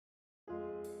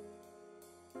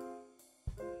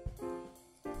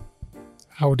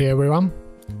Howdy everyone!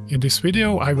 In this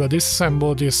video I will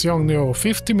disassemble this Yongnuo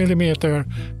 50mm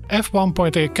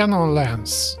F1.8 Canon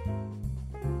lens.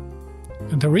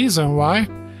 And the reason why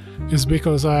is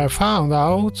because I found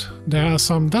out there are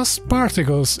some dust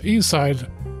particles inside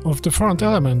of the front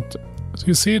element.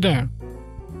 You see there?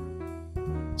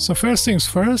 So first things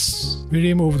first, we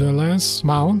remove the lens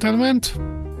mount element.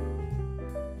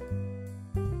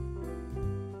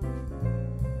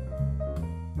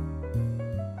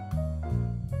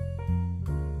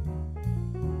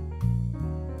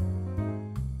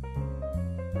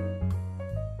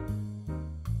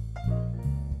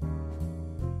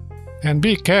 And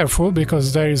be careful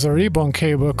because there is a ribbon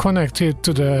cable connected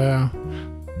to the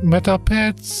metal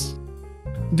pads.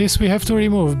 This we have to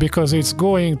remove because it's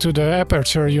going to the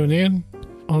aperture unit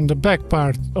on the back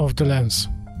part of the lens.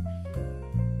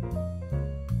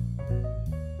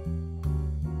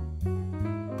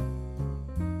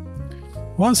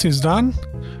 Once it's done,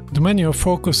 the manual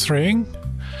focus ring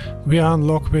we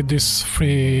unlock with these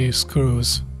 3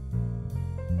 screws.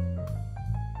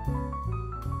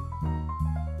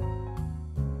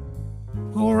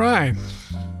 All right.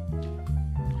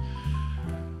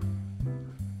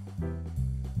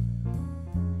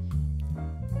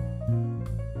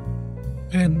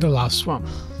 And the last one.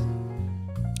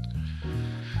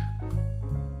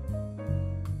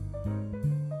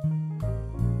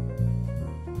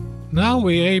 Now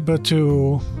we're able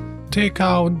to take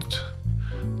out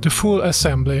the full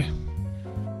assembly.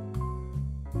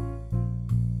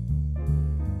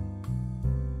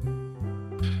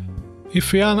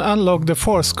 If we unlock the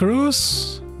 4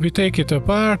 screws, we take it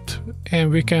apart and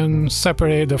we can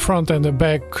separate the front and the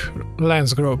back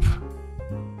lens group.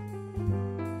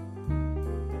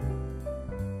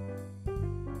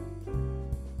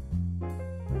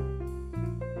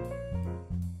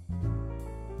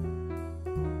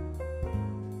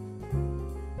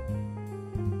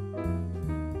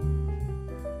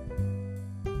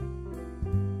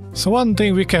 So one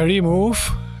thing we can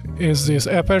remove is this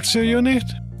aperture unit.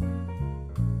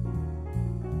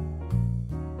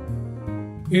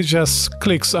 It just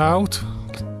clicks out.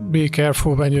 Be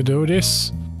careful when you do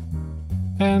this.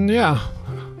 And yeah,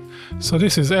 so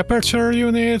this is aperture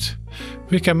unit.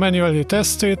 We can manually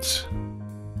test it.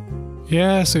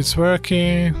 Yes, it's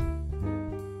working.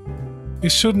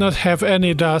 It should not have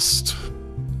any dust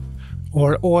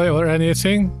or oil or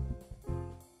anything.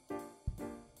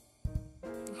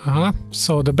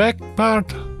 So the back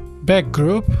part, back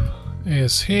group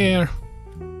is here.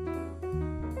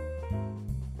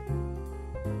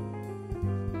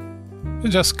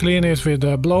 Just clean it with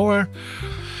a blower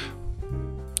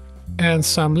and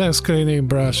some lens cleaning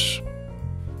brush.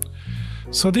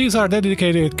 So these are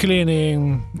dedicated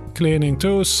cleaning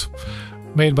tools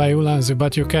made by Ulanzi,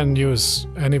 but you can use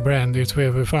any brand, it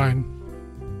will be fine.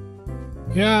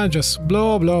 Yeah, just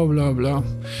blow.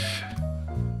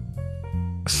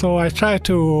 So I try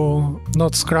to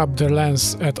not scrub the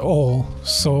lens at all.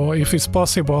 So if it's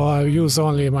possible, I'll use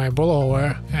only my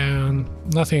blower and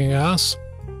nothing else.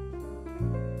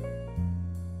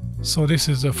 So this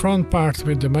is the front part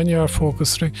with the manual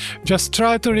focus ring. Just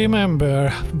try to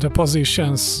remember the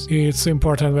positions. It's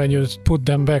important when you put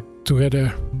them back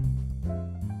together.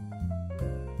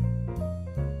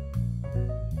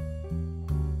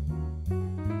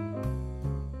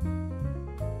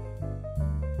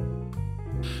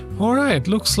 Alright,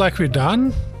 looks like we're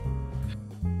done.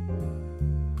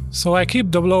 So I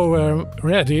keep the blower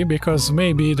ready because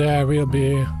maybe there will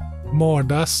be more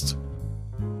dust.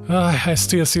 I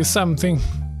still see something.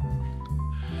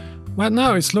 But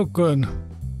now it's look good.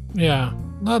 Yeah,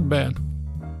 not bad.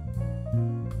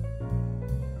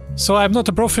 So I'm not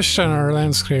a professional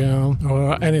lens cleaner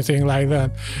or anything like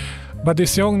that. But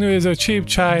this Yongnuo is a cheap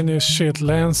Chinese shit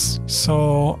lens.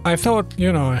 So I thought,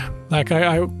 you know, like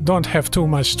I don't have too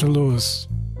much to lose.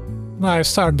 Now I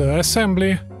start the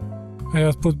assembly. I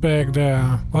just put back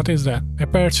the, what is that?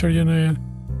 Aperture unit.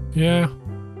 Yeah.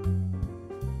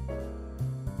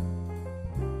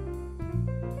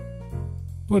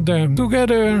 Put them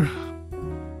together.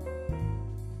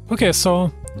 Okay,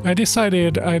 so I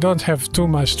decided I don't have too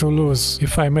much to lose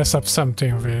if I mess up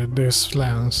something with this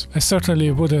lens. I certainly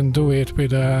wouldn't do it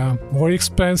with a more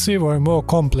expensive or more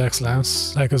complex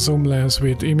lens, like a zoom lens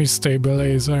with image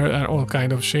stabilizer and all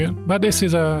kind of shit. But this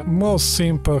is a most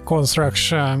simple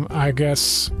construction, I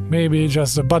guess. Maybe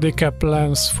just the body cap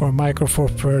lens for micro four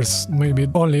thirds, maybe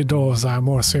only those are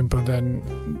more simple than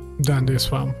this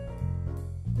one.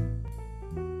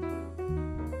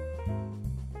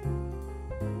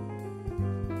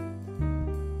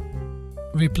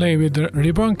 We play with the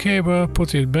ribbon cable,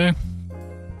 put it back.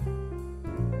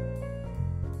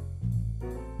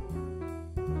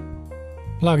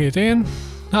 plug it in.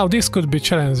 Now this could be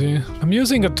challenging. I'm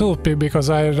using a tooltip because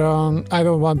I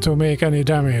don't want to make any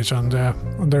damage on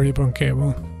the ribbon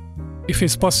cable. If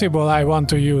it's possible, I want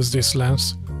to use this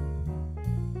lens.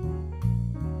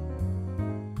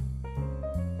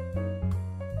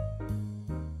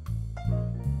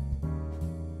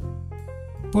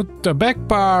 Put the back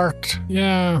part,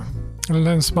 yeah,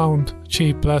 lens mount,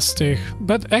 cheap plastic.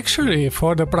 But actually,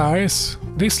 for the price,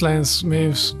 this lens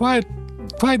makes quite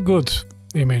good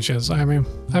images. I mean,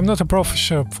 I'm not a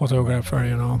professional photographer,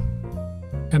 you know.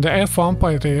 And the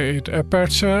F1.8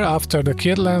 aperture after the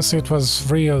kit lens, it was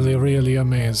really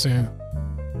amazing.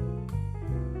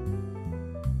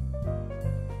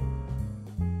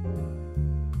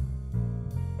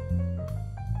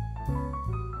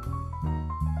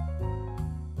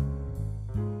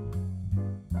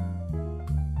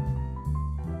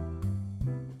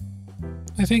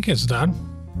 I think it's done.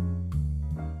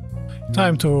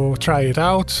 Time to try it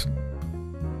out.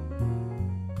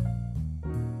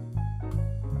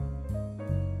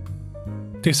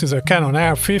 This is a Canon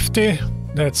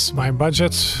R50, that's my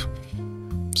budget,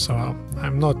 so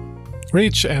I'm not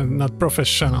rich and not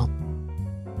professional.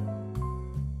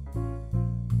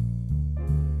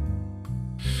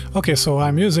 Okay, so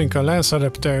I'm using a lens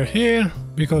adapter here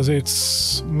because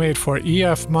it's made for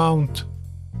EF mount.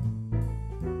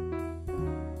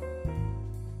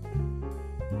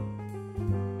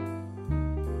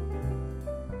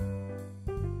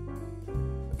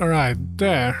 Right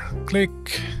there,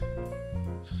 click.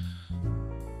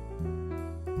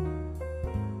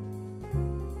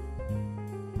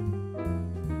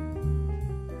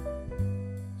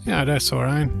 Yeah, that's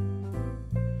alright.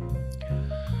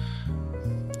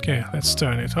 Okay, let's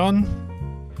turn it on.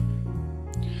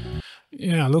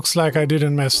 Yeah, looks like I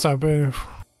didn't mess up.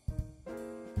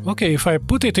 Okay, if I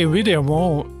put it in video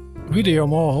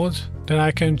mode, then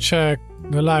I can check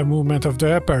the live movement of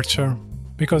the aperture,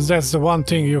 because that's the one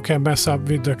thing you can mess up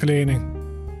with the cleaning.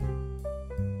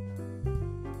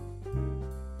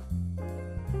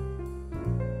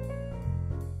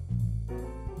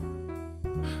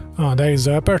 Oh, there is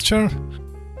the aperture.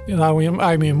 Now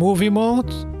I'm in movie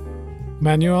mode,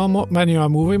 manual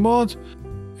movie mode,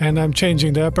 and I'm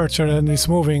changing the aperture and it's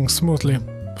moving smoothly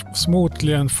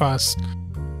and fast.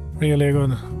 Really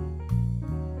good.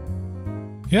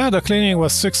 Yeah, the cleaning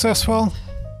was successful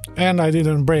and I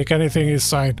didn't break anything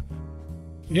inside.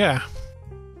 Yeah.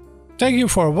 Thank you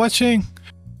for watching.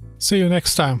 See you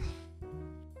next time.